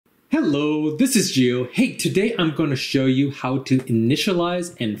Hello, this is Gio. Hey, today I'm going to show you how to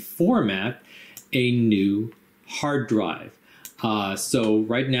initialize and format a new hard drive. So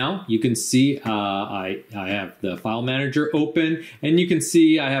right now you can see I have the file manager open, and you can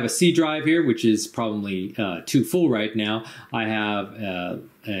see I have a C drive here, which is probably too full right now. I have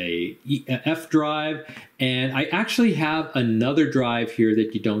a F drive, and I actually have another drive here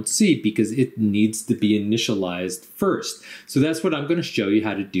that you don't see because it needs to be initialized first. So that's what I'm going to show you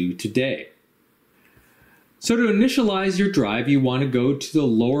how to do today. So to initialize your drive, you want to go to the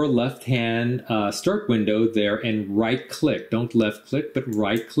lower left-hand start window there and right-click. Don't left-click, but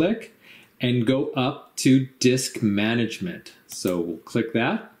right-click, and go up to Disk Management. So we'll click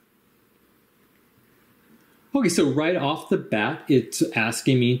that. Okay, so right off the bat, it's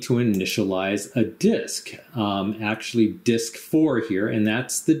asking me to initialize a disk, actually disk 4 here, and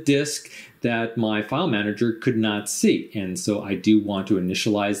that's the disk that my file manager could not see. And so I do want to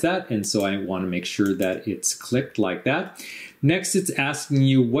initialize that, and so I want to make sure that it's clicked like that. Next, it's asking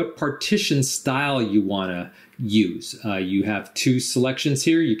you what partition style you want to use. You have two selections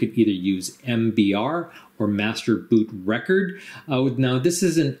here. You could either use MBR or Master Boot Record. Now, this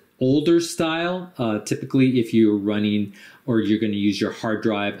is an older style. Typically, if you're running or you're going to use your hard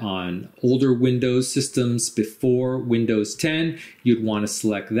drive on older Windows systems before Windows 10, you'd want to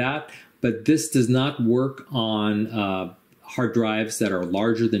select that. But this does not work on hard drives that are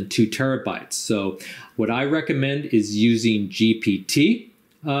larger than 2 terabytes. So what I recommend is using GPT,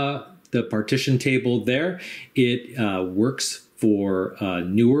 the partition table there. It works for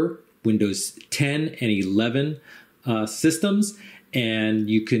newer Windows 10 and 11 systems. And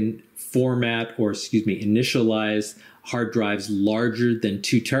you can format or, initialize hard drives larger than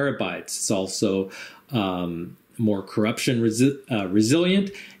 2 terabytes. It's also more corruption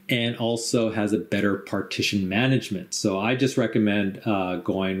resilient and also has a better partition management. So I just recommend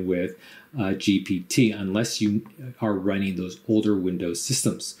going with GPT unless you are running those older Windows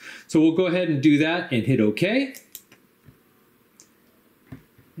systems. So we'll go ahead and do that and hit OK.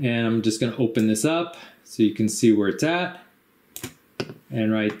 And I'm just going to open this up so you can see where it's at.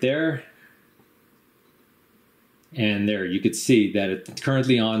 And right there, and there you could see that it's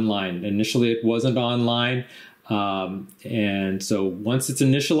currently online. Initially it wasn't online, and so once it's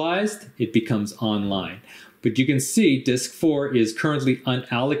initialized, it becomes online. But you can see disk 4 is currently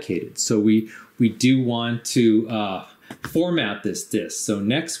unallocated, so we do want to format this disk. So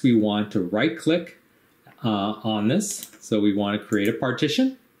next we want to right-click on this. So we want to create a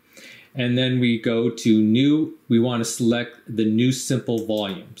partition. And then we go to new, we want to select the new simple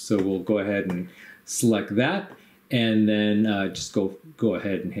volume. So we'll go ahead and select that, and then just go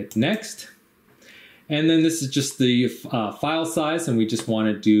ahead and hit next. And then this is just the file size, and we just want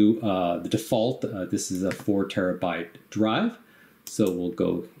to do the default. This is a 4 terabyte drive. So we'll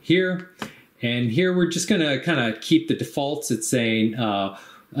go here, and here we're just going to kind of keep the defaults. It's saying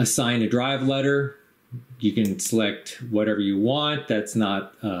assign a drive letter. You can select whatever you want. That's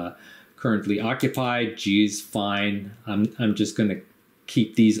not currently occupied. G is fine. I'm just going to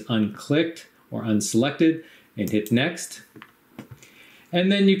keep these unclicked or unselected and hit next.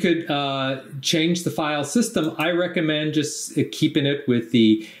 And then you could change the file system. I recommend just keeping it with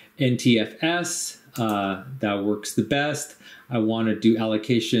the NTFS. That works the best. I want to do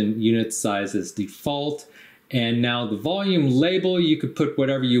allocation unit size as default. And now the volume label, you could put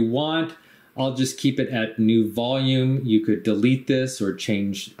whatever you want. I'll just keep it at new volume. You could delete this or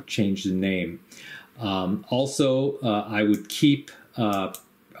change the name. Also, I would keep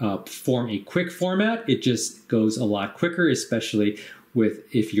form a quick format. It just goes a lot quicker, especially with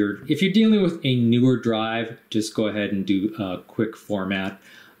if you're dealing with a newer drive. Just go ahead and do a quick format.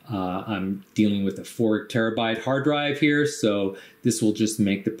 I'm dealing with a 4 terabyte hard drive here, so this will just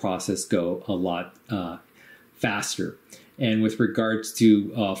make the process go a lot faster. And with regards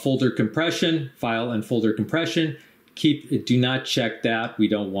to folder compression, file and folder compression, do not check that. We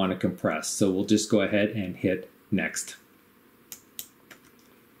don't want to compress. So we'll just go ahead and hit next.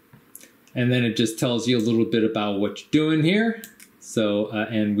 And then it just tells you a little bit about what you're doing here. So,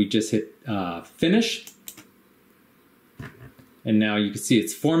 and we just hit finish. And now you can see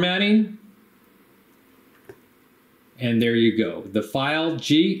it's formatting. And there you go. The file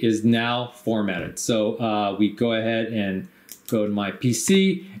G is now formatted. So we go ahead and go to my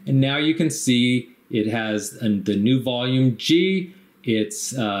PC, and now you can see it has the new volume G.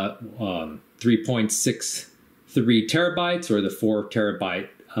 It's 3.63 terabytes, or the 4 terabyte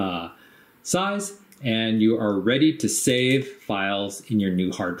size, and you are ready to save files in your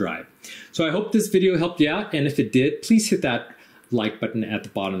new hard drive. So I hope this video helped you out, and if it did, please hit that like button at the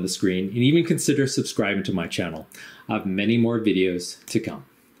bottom of the screen, and even consider subscribing to my channel. I have many more videos to come.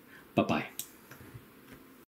 Bye-bye.